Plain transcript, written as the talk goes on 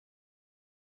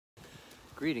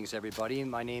Greetings everybody,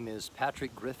 my name is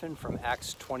Patrick Griffin from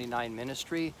Acts 29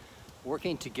 Ministry,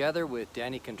 working together with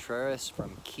Danny Contreras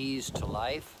from Keys to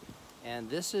Life, and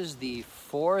this is the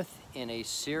fourth in a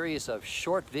series of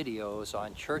short videos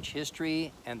on church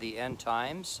history and the end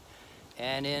times.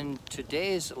 And in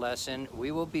today's lesson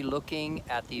we will be looking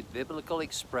at the biblical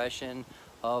expression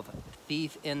of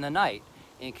thief in the night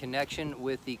in connection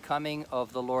with the coming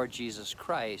of the Lord Jesus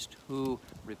Christ, who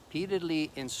repeatedly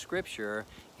in Scripture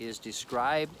is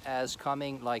described as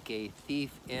coming like a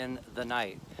thief in the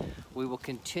night. We will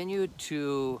continue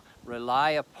to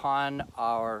rely upon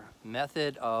our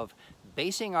method of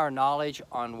basing our knowledge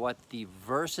on what the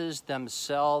verses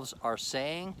themselves are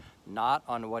saying, not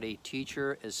on what a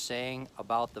teacher is saying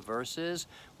about the verses.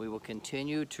 We will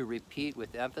continue to repeat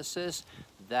with emphasis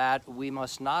that we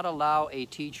must not allow a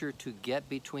teacher to get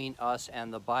between us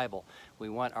and the Bible. We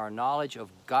want our knowledge of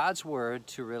God's Word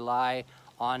to rely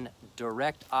on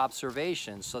direct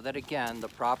observation, so that again the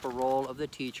proper role of the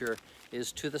teacher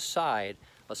is to the side,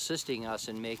 assisting us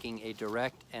in making a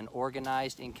direct and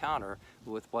organized encounter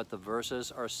with what the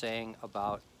verses are saying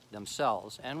about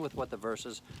themselves and with what the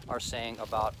verses are saying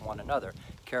about one another,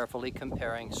 carefully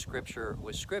comparing Scripture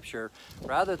with Scripture,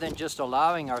 rather than just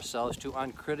allowing ourselves to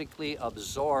uncritically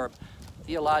absorb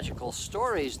theological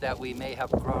stories that we may have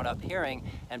grown up hearing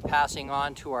and passing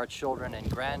on to our children and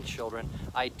grandchildren,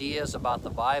 ideas about the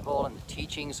Bible and the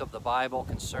teachings of the Bible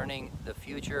concerning the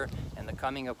future and the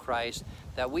coming of Christ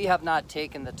that we have not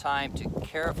taken the time to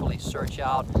carefully search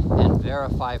out and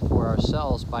verify for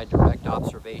ourselves by direct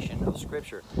observation of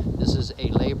Scripture. This is a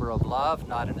labor of love,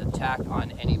 not an attack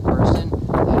on any person,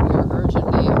 and we are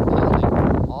urgently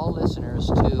appealing all listeners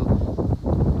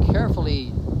to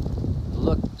carefully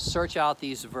search out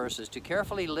these verses, to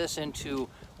carefully listen to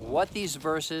what these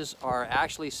verses are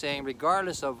actually saying,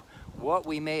 regardless of what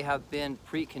we may have been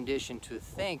preconditioned to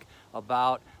think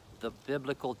about the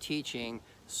biblical teaching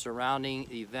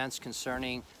surrounding events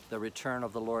concerning the return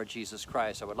of the Lord Jesus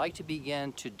Christ. I would like to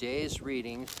begin today's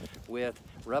reading with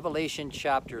Revelation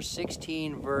chapter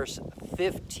 16, verse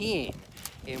 15,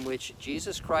 in which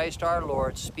Jesus Christ our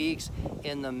Lord speaks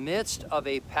in the midst of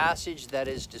a passage that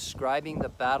is describing the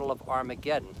battle of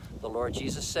Armageddon. The Lord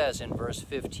Jesus says in verse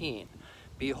 15,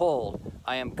 "Behold,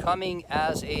 I am coming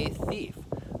as a thief.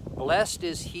 Blessed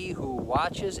is he who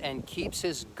watches and keeps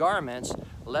his garments,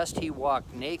 lest he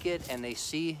walk naked and they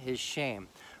see his shame."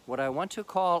 What I want to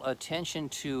call attention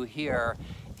to here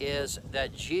is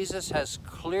that Jesus has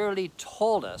clearly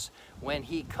told us when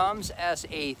he comes as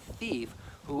a thief,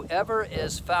 whoever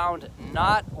is found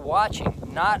not watching,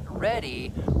 not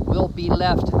ready, will be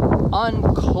left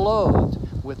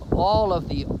unclothed with all of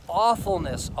the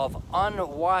awfulness of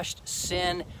unwashed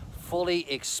sin fully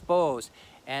exposed.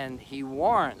 And he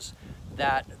warns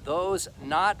that those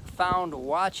not found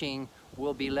watching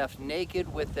will be left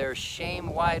naked with their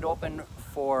shame wide open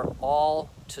for all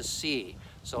to see.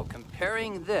 So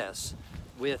comparing this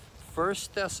with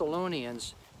 1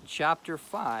 Thessalonians chapter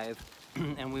 5,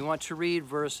 and we want to read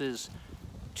verses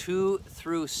 2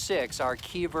 through 6. Our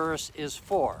key verse is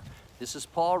 4. This is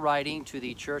Paul writing to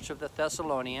the church of the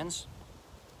Thessalonians,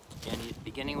 and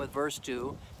beginning with verse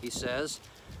 2, he says,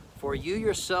 "For you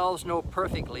yourselves know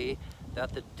perfectly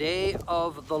that the day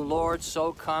of the Lord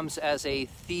so comes as a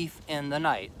thief in the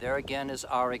night." There again is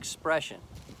our expression.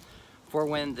 "For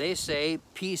when they say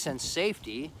peace and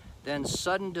safety, then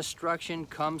sudden destruction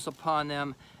comes upon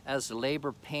them as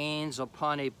labor pains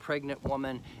upon a pregnant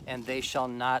woman, and they shall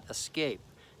not escape."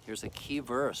 Here's a key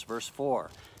verse, verse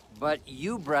 4. "But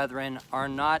you, brethren, are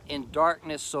not in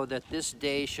darkness, so that this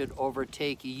day should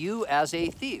overtake you as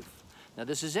a thief." Now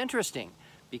this is interesting,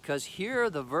 because here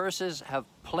the verses have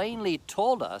plainly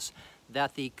told us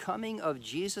that the coming of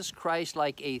Jesus Christ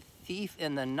like a thief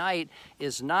in the night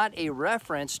is not a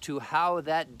reference to how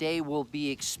that day will be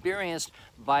experienced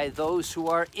by those who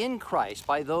are in Christ,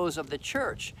 by those of the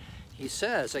church. He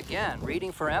says, again,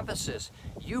 reading for emphasis,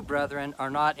 "You, brethren, are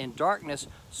not in darkness,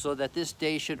 so that this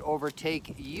day should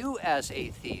overtake you as a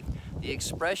thief." The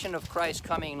expression of Christ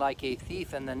coming like a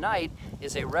thief in the night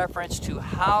is a reference to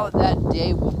how that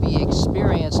day will be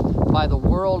experienced by the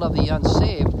world of the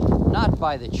unsaved, not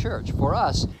by the church. For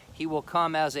us, he will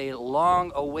come as a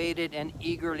long-awaited and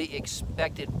eagerly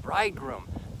expected bridegroom,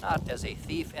 not as a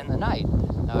thief in the night.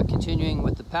 Now, continuing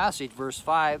with the passage, verse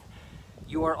 5,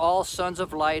 "You are all sons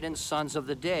of light and sons of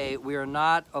the day. We are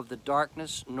not of the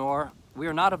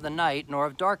night nor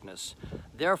of darkness.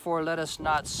 Therefore let us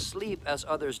not sleep as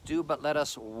others do, but let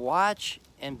us watch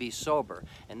and be sober."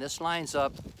 And this lines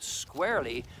up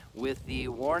squarely with the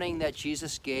warning that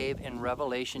Jesus gave in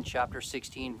Revelation chapter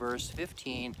 16, verse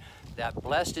 15, that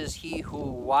blessed is he who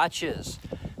watches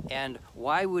And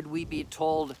why would we be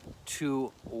told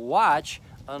to watch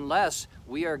unless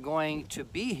we are going to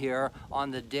be here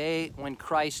on the day when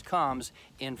Christ comes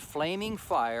in flaming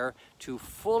fire to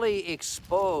fully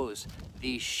expose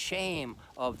the shame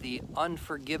of the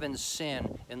unforgiven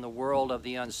sin in the world of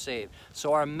the unsaved?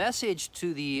 So our message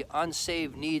to the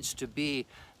unsaved needs to be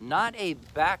not a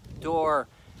backdoor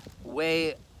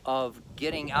way of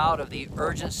getting out of the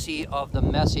urgency of the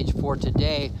message for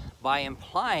today by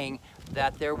implying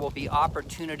that there will be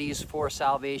opportunities for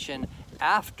salvation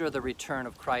after the return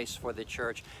of Christ for the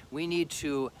church. We need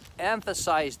to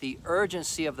emphasize the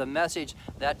urgency of the message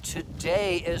that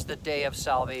today is the day of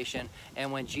salvation,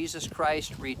 and when Jesus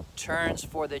Christ returns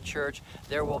for the church,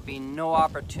 there will be no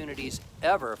opportunities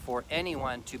ever for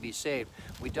anyone to be saved.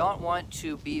 We don't want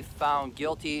to be found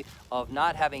guilty of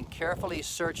not having carefully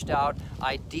searched out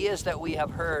ideas that we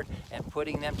have heard and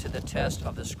putting them to the test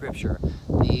of the Scripture.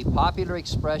 The popular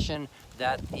expression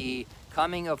that the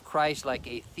coming of Christ like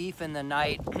a thief in the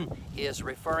night is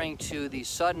referring to the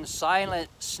sudden silent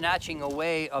snatching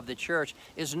away of the church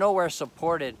is nowhere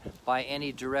supported by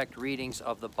any direct readings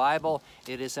of the Bible.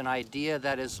 It is an idea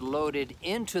that is loaded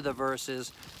into the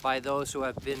verses by those who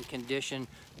have been conditioned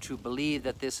to believe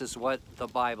that this is what the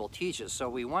Bible teaches. So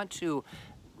we want to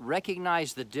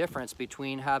recognize the difference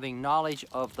between having knowledge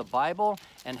of the Bible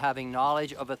and having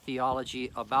knowledge of a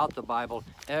theology about the Bible.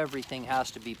 Everything has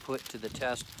to be put to the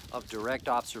test of direct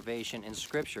observation in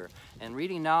Scripture. And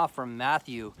reading now from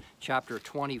Matthew chapter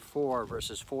 24,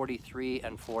 verses 43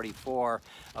 and 44,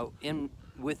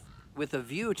 with a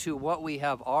view to what we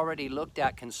have already looked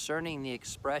at concerning the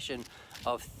expression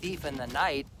of thief in the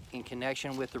night in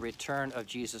connection with the return of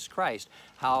Jesus Christ,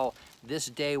 how this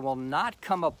day will not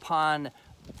come upon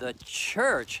the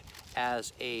church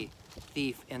as a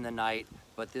thief in the night,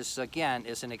 but this again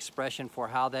is an expression for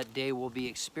how that day will be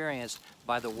experienced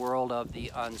by the world of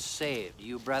the unsaved.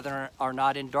 You, brethren, are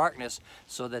not in darkness,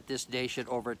 so that this day should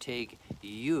overtake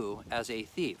you as a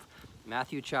thief.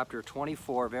 Matthew chapter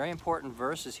 24, very important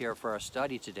verses here for our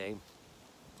study today.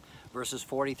 Verses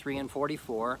 43 and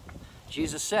 44,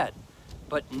 Jesus said,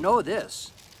 "But know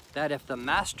this, that if the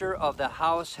master of the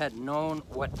house had known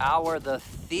what hour the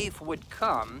thief would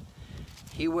come,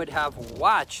 he would have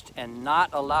watched and not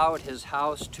allowed his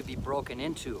house to be broken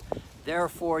into.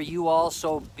 Therefore you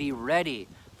also be ready,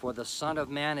 for the Son of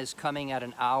Man is coming at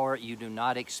an hour you do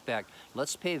not expect."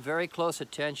 Let's pay very close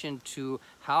attention to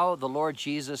how the Lord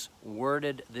Jesus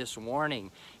worded this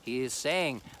warning. He is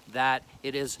saying that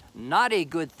it is not a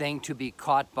good thing to be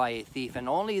caught by a thief, and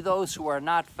only those who are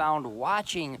not found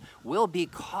watching will be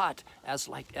caught as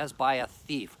by a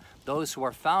thief. Those who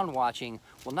are found watching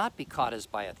will not be caught as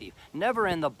by a thief. Never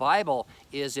in the Bible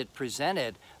is it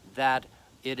presented that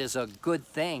it is a good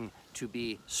thing to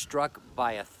be struck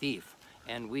by a thief.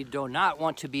 And we do not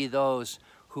want to be those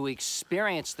who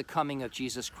experience the coming of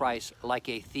Jesus Christ like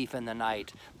a thief in the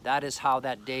night. That is how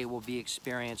that day will be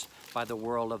experienced by the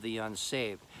world of the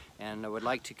unsaved. And I would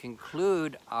like to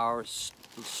conclude our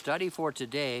study for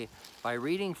today by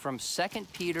reading from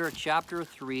 2 Peter chapter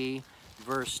 3,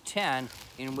 verse 10,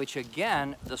 in which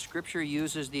again the Scripture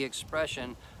uses the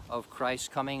expression of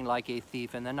Christ coming like a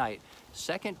thief in the night.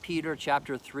 2 Peter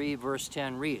chapter 3, verse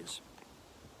 10 reads,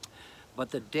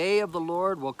 "But the day of the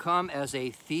Lord will come as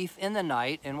a thief in the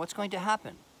night," and what's going to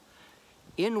happen?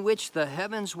 "In which the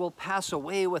heavens will pass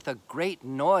away with a great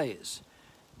noise,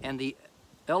 and the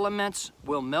elements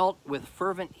will melt with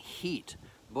fervent heat.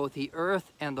 Both the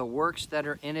earth and the works that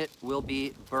are in it will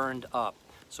be burned up."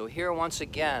 So here once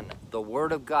again, the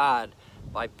Word of God,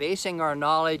 by basing our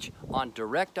knowledge on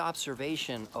direct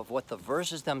observation of what the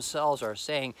verses themselves are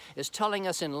saying, is telling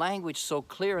us in language so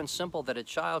clear and simple that a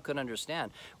child could understand.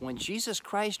 When Jesus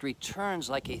Christ returns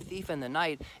like a thief in the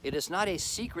night, it is not a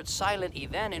secret, silent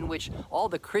event in which all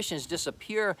the Christians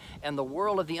disappear and the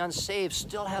world of the unsaved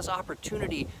still has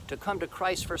opportunity to come to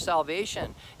Christ for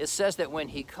salvation. It says that when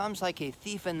he comes like a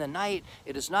thief in the night,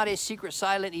 it is not a secret,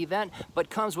 silent event, but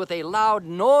comes with a loud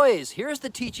noise. Here's the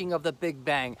teaching of the Big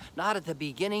Bang, not at the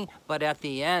beginning, but at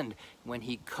the end. When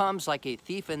he comes like a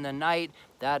thief in the night,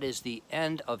 that is the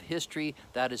end of history.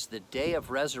 That is the day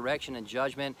of resurrection and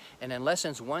judgment. And in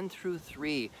lessons 1 through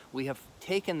 3, we have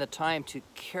taken the time to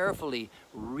carefully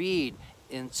read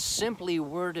in simply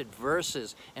worded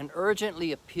verses and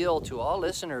urgently appeal to all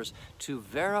listeners to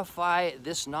verify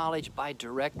this knowledge by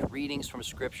direct readings from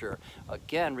Scripture.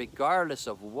 Again, regardless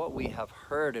of what we have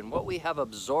heard and what we have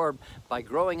absorbed by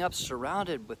growing up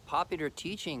surrounded with popular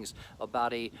teachings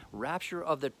about a rapture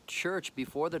of the church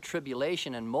before the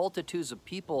tribulation and multitudes of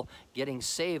people getting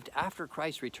saved after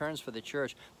Christ returns for the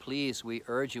church, please, we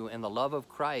urge you in the love of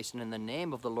Christ and in the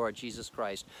name of the Lord Jesus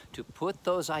Christ to put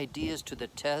those ideas to the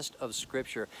test of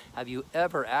Scripture. Have you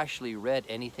ever actually read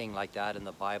anything like that in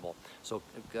the Bible? So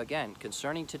again,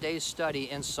 concerning today's study,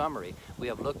 in summary, we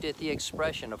have looked at the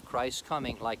expression of Christ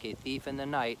coming like a thief in the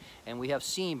night, and we have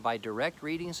seen by direct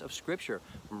readings of Scripture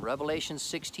from Revelation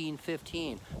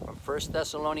 16:15, from 1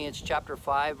 Thessalonians chapter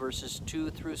 5 verses 2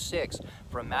 through 6,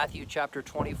 from Matthew chapter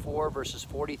 24 verses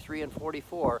 43 and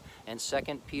 44, and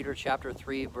 2 Peter chapter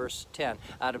 3 verse 10.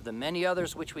 Out of the many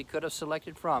others which we could have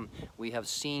selected from, we have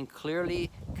seen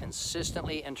clearly,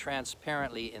 consistently, and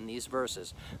transparently in these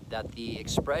verses that the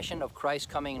expression of Christ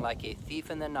coming like a thief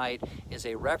in the night is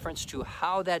a reference to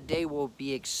how that day will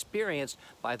be experienced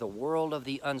by the world of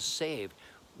the unsaved.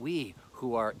 We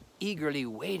who are eagerly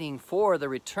waiting for the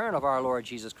return of our Lord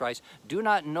Jesus Christ do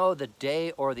not know the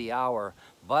day or the hour,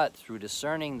 but through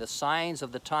discerning the signs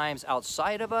of the times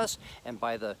outside of us and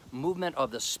by the movement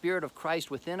of the Spirit of Christ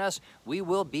within us, we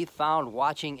will be found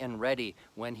watching and ready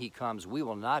when he comes. We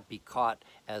will not be caught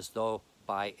as though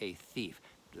by a thief.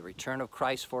 The return of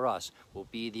Christ for us will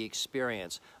be the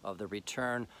experience of the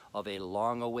return of a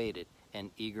long-awaited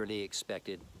and eagerly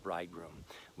expected bridegroom.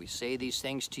 We say these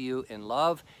things to you in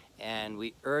love, and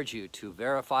we urge you to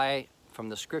verify from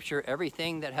the Scripture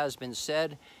everything that has been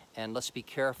said, and let's be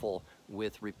careful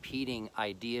with repeating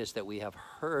ideas that we have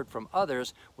heard from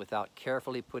others without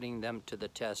carefully putting them to the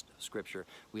test of Scripture.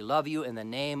 We love you in the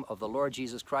name of the Lord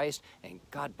Jesus Christ, and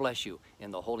God bless you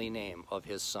in the holy name of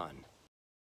his Son.